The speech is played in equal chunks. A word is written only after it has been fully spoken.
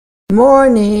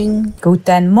Morning.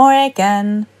 Guten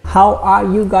Morgen. How are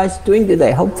you guys doing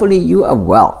today? Hopefully you are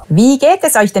well. Wie geht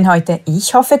es euch denn heute?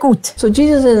 Ich hoffe gut. So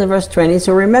Jesus says in verse 20,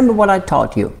 so remember what I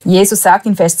taught you. Jesus sagt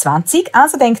in Vers 20,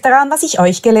 also denkt daran, was ich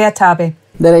euch gelehrt habe.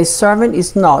 That a servant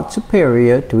is not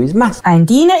superior to his master. Ein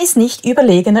Diener ist nicht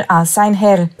überlegener als sein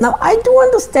Herr. Now I do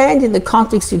understand in the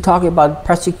context you're talking about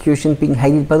persecution, being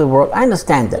hated by the world. I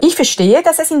understand that. Ich verstehe,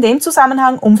 dass es in dem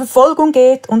Zusammenhang um Verfolgung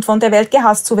geht und von der Welt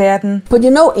gehasst zu werden. But you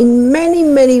know, in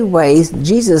many ways,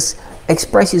 Jesus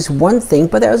expresses one thing,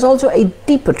 but there is also a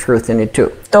deeper truth in it too.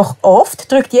 Doch oft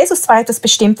drückt Jesus zwar etwas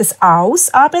Bestimmtes aus,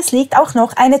 aber es liegt auch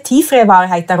noch eine tiefere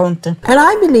Wahrheit darunter. And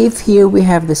I believe here we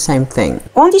have the same thing.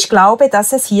 Und ich glaube,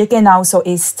 dass es hier genauso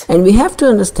ist. And we have to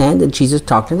understand that Jesus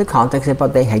talked in the context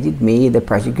about they hated me, they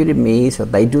persecuted me, so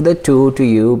they do that too to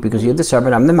you because you're the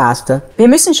servant, I'm the master. Wir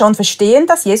müssen schon verstehen,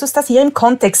 dass Jesus das hier im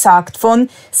Kontext sagt von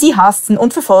sie hassten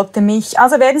und verfolgten mich,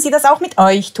 also werden sie das auch mit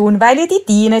euch tun, weil ihr die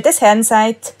Diener des Herrn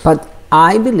seid. But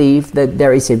I believe that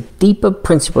there is a deeper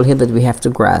principle here that we have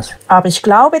to grasp. Aber ich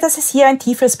glaube, dass es hier ein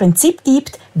tieferes Prinzip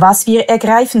gibt, was wir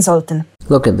ergreifen sollten.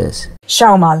 Look at this.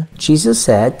 Schau mal. Jesus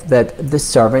said that the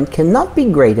servant cannot be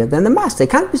greater than the master. He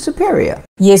can't be superior.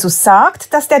 Jesus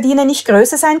sagt, dass der Diener nicht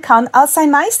größer sein kann als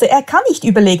sein Meister. Er kann nicht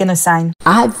überlegener sein.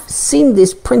 I've seen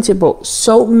this principle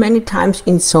so many times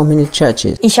in so many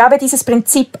churches. Ich habe dieses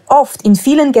Prinzip oft in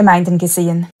vielen Gemeinden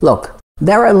gesehen. Look,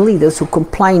 there are leaders who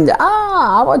complain that,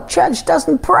 our church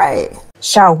doesn't pray.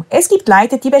 Schau, es gibt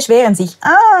Leute, die beschweren sich,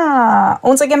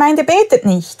 unsere Gemeinde betet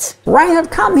nicht.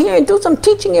 Reinhard, come here and do some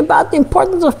teaching about the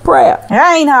importance of prayer.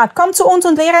 Reinhard, komm zu uns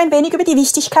und lehre ein wenig über die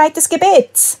Wichtigkeit des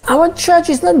Gebets. Our church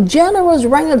is not generous.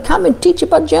 Reinhard, come and teach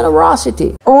about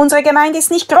generosity. Unsere Gemeinde ist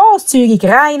nicht großzügig.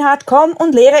 Reinhard, komm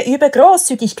und lehre über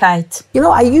Großzügigkeit. You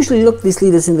know, I usually look these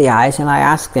leaders in the eyes and I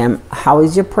ask them, how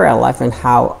is your prayer life and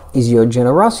how is your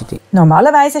generosity?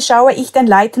 Normalerweise schaue ich den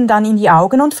Leitern dann in die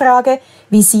Augen und frage,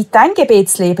 wie sieht dein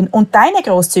Gebetsleben und deine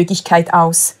Großzügigkeit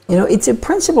aus? You know, it's a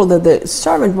principle that the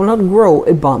servant will not grow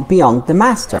beyond the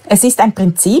master. Es ist ein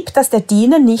Prinzip, dass der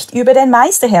Diener nicht über den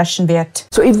Meister herrschen wird.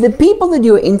 So if the people that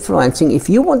you're influencing, if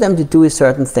you want them to do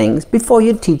certain things, before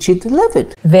you teach it, live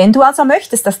it. Wenn du also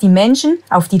möchtest, dass die Menschen,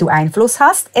 auf die du Einfluss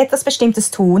hast, etwas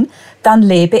Bestimmtes tun, dann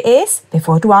lebe es,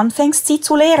 bevor du anfängst, sie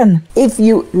zu lehren. If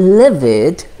you live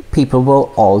it, people will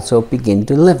also begin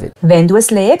to live it. Wenn du es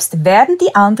lebst, werden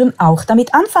die anderen auch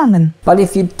damit anfangen. But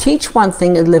if you teach one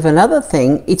thing and live another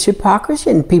thing, it's hypocrisy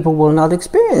and people will not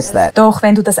experience that. Doch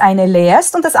wenn du das eine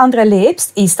lehrst und das andere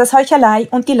lebst, ist das Heuchelei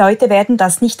und die Leute werden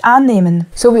das nicht annehmen.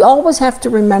 So we always have to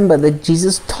remember that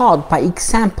Jesus taught by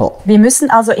example. Wir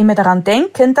müssen also immer daran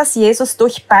denken, dass Jesus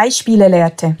durch Beispiele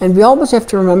lehrte. And we always have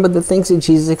to remember the things that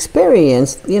Jesus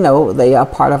experienced, you know, they are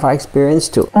part of our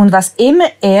experience too. Und was immer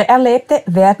er erlebte,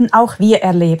 werden auch wir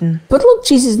erleben. But look,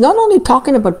 Jesus is not only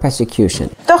talking about persecution.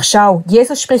 Doch schau,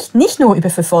 Jesus spricht nicht nur über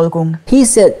Verfolgung. He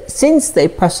said, since they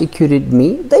persecuted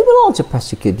me, they will also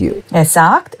persecute you. Er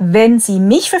sagt, wenn sie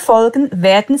mich verfolgen,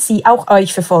 werden sie auch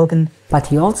euch verfolgen. But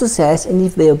he also says, and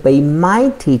if they obey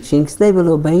my teachings, they will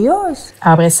obey yours.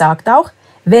 Aber er sagt auch,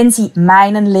 wenn sie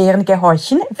meinen Lehren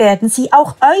gehorchen, werden sie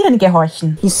auch euren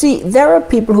gehorchen. You see, there are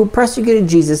people who persecuted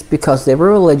Jesus because they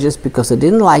were religious, because they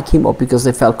didn't like him, or because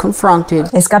they felt confronted.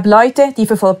 Es gab Leute, die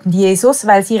verfolgten Jesus,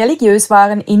 weil sie religiös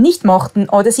waren, ihn nicht mochten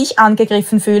oder sich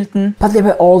angegriffen fühlten. But there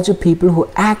were also people who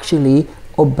actually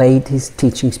obeyed his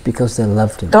teachings because they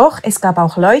loved him. Doch es gab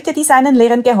auch Leute, die seinen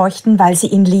Lehren gehorchten, weil sie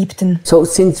ihn liebten. So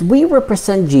since we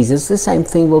represent Jesus, the same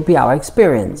thing will be our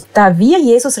experience. Da wir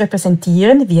Jesus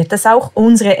repräsentieren, wird das auch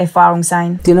unsere Erfahrung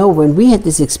sein. You know, when we had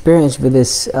this experience with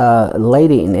this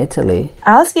lady in Italy,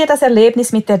 Als wir das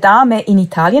Erlebnis mit der Dame in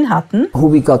Italien hatten,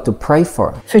 who we got to pray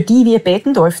for, für die wir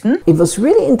beten durften, it was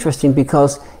really interesting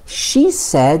because she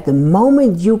said, the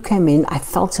moment you came in, I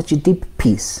felt such a deep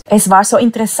peace. es war so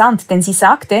interessant, denn sie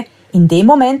sagte, in dem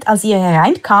Moment, als ihr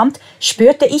hereinkamt,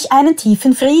 spürte ich einen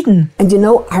tiefen Frieden. And you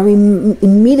know, I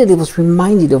immediately was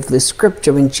reminded of the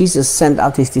scripture when Jesus sent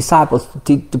out his disciples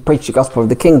to preach the gospel of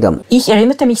the kingdom. Ich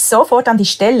erinnerte mich sofort an die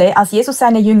Stelle, als Jesus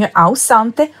seine Jünger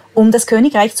aussandte, um das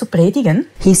Königreich zu predigen.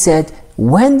 He said,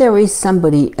 when there is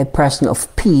somebody, a person of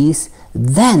peace,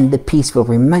 then the peace will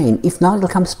remain. If not, it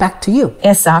comes back to you.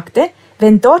 Er sagte,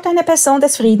 wenn dort eine Person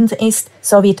des Friedens ist,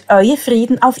 so wird euer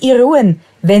Frieden auf ihr ruhen.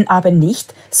 Wenn aber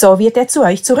nicht, so wird er zu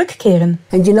euch zurückkehren.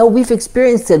 And you know, we've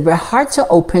experienced that where hearts are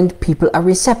opened, people are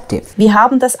receptive. Wir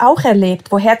haben das auch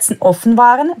erlebt. Wo Herzen offen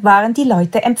waren, waren die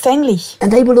Leute empfänglich.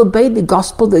 And they will obey the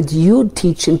gospel that you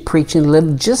teach and preach and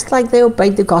live, just like they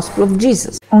obeyed the gospel of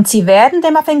Jesus. Und sie werden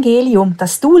dem Evangelium,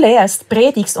 das du lehrst,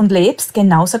 predigst und lebst,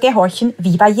 genauso gehorchen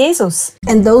wie bei Jesus.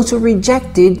 And those who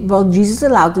rejected, well, Jesus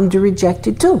allowed them to reject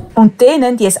it too. Und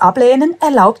denen, die es ablehnen,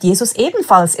 erlaubt Jesus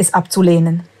ebenfalls, es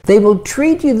abzulehnen. They will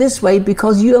treat you this way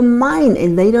because you are mine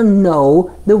and they don't know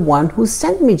the one who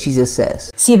sent me, Jesus says.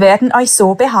 Sie werden euch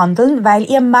so behandeln, weil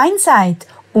ihr mein seid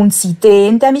und sie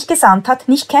den, der mich gesandt hat,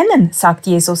 nicht kennen, sagt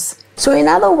Jesus. So in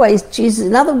other words,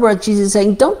 Jesus is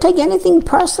saying, don't take anything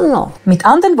personal. Mit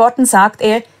anderen Worten sagt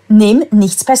er, nimm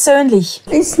nichts persönlich.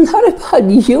 It's not about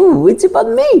you, it's about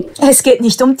me. Es geht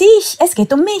nicht um dich, es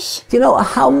geht um mich. You know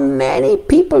how many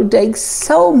people take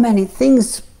so many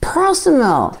things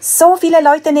personal. So viele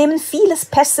Leute nehmen vieles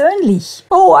persönlich.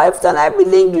 Oh, I've done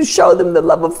everything to show them the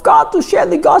love of God, to share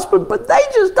the gospel, but they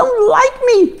just don't like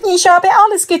me. Ich habe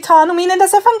alles getan, um ihnen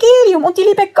das Evangelium und die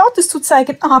Liebe Gottes zu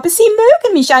zeigen, aber sie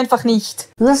mögen mich einfach nicht.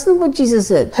 Listen to what Jesus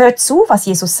said. Hört zu, was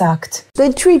Jesus sagt.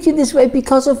 They treat you this way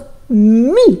because of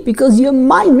me, because you're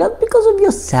mine, not because of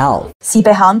yourself. Sie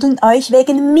behandeln euch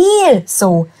wegen mir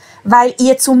so, weil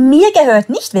ihr zu mir gehört,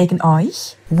 nicht wegen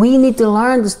euch. We need to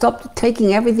learn to stop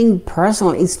taking everything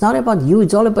personal. It's not about you,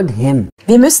 it's all about him.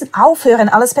 Wir müssen aufhören,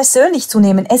 alles persönlich zu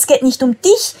nehmen. Es geht nicht um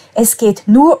dich, es geht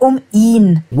nur um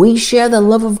ihn. We share the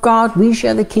love of God, we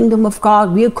share the kingdom of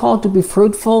God, we are called to be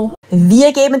fruitful.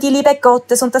 Wir geben die Liebe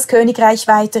Gottes und das Königreich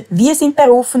weiter. Wir sind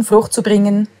berufen, Frucht zu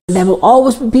bringen. There will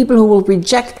always be people who will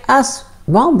reject us.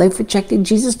 Well, they've rejected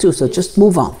Jesus too, so just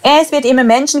move on. Es wird immer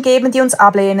Menschen geben, die uns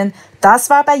ablehnen. Das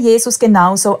war bei Jesus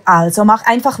genauso, also mach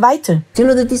einfach weiter. You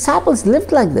know, the disciples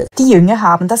lived like this. Die Jünger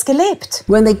haben das gelebt.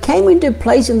 When they came into a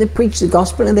place and they preached the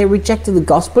gospel and they rejected the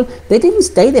gospel, they didn't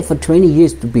stay there for 20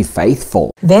 years to be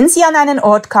faithful. Wenn sie an einen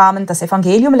Ort kamen, das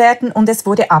Evangelium lehrten und es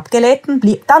wurde abgelehnt,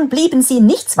 dann blieben sie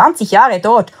nicht 20 Jahre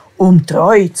dort, um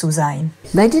treu zu sein.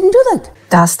 They didn't do that.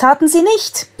 Das taten sie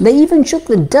nicht. They even shook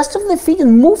the dust of their feet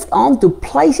and moved on to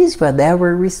places where they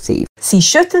were received. Sie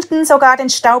schüttelten sogar den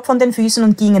Staub von den Füßen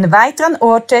und gingen weiter an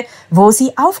Orte, wo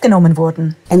sie aufgenommen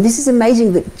wurden. And this is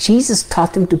amazing that Jesus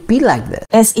taught them to be like this.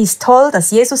 Es ist toll,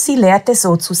 dass Jesus sie lehrte,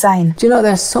 so zu sein. Do you know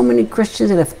there are so many Christians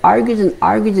that have argued and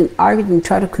argued and argued and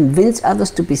tried to convince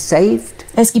others to be saved?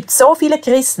 Es gibt so viele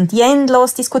Christen, die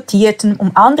endlos diskutierten,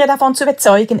 um andere davon zu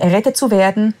überzeugen, errettet zu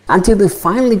werden, Until they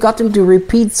finally got them to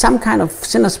repeat some kind of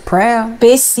sinner's prayer.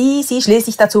 bis sie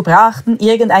schließlich dazu brachten,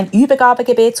 irgendein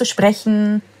Übergabegebet zu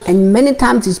sprechen. And many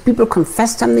times these people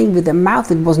confessed something with their mouth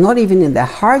that was not even in their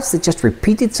hearts, they just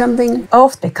repeated something.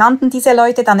 Oft bekannten diese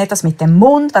Leute dann etwas mit dem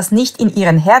Mund, was nicht in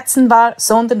ihren Herzen war,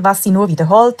 sondern was sie nur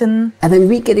wiederholten. And then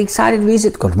we get excited, we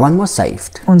said, God, one was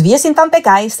saved. Und wir sind dann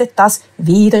begeistert, dass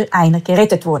wieder einer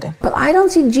gerettet wurde. But I don't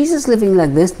see Jesus living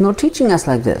like this, nor teaching us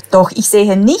like this. Doch ich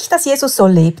sehe nicht, dass Jesus so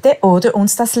lebte oder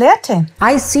uns das lehrte.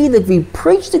 I see that we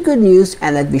preach the good news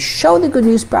and that we show the good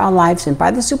news by our lives and by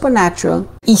the supernatural.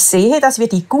 Ich sehe, dass wir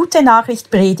die gute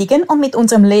Nachricht predigen und mit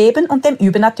unserem Leben und dem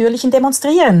Übernatürlichen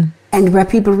demonstrieren. And where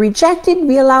people reject it,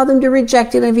 we allow them to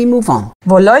reject it and we move on.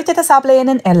 Wo Leute das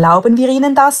ablehnen, erlauben wir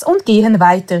ihnen das und gehen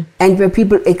weiter. And where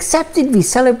people accept it, we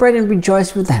celebrate and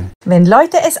rejoice with them. Wenn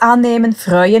Leute es annehmen,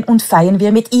 freuen und feiern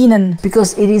wir mit ihnen.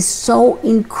 Because it is so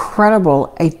incredible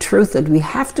a truth that we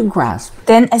have to grasp.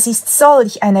 Denn es ist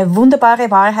solch eine wunderbare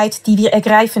Wahrheit, die wir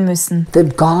ergreifen müssen.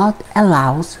 That God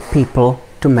allows people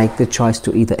to make the choice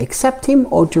to either accept Him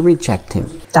or to reject Him.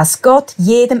 Dass Gott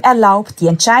jedem erlaubt, die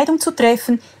Entscheidung zu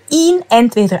treffen, ihn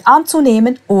entweder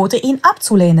anzunehmen oder ihn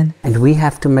abzulehnen. And we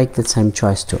have to make the same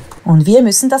choice too. Und wir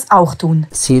müssen das auch tun.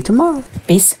 See you tomorrow.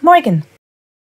 Bis morgen.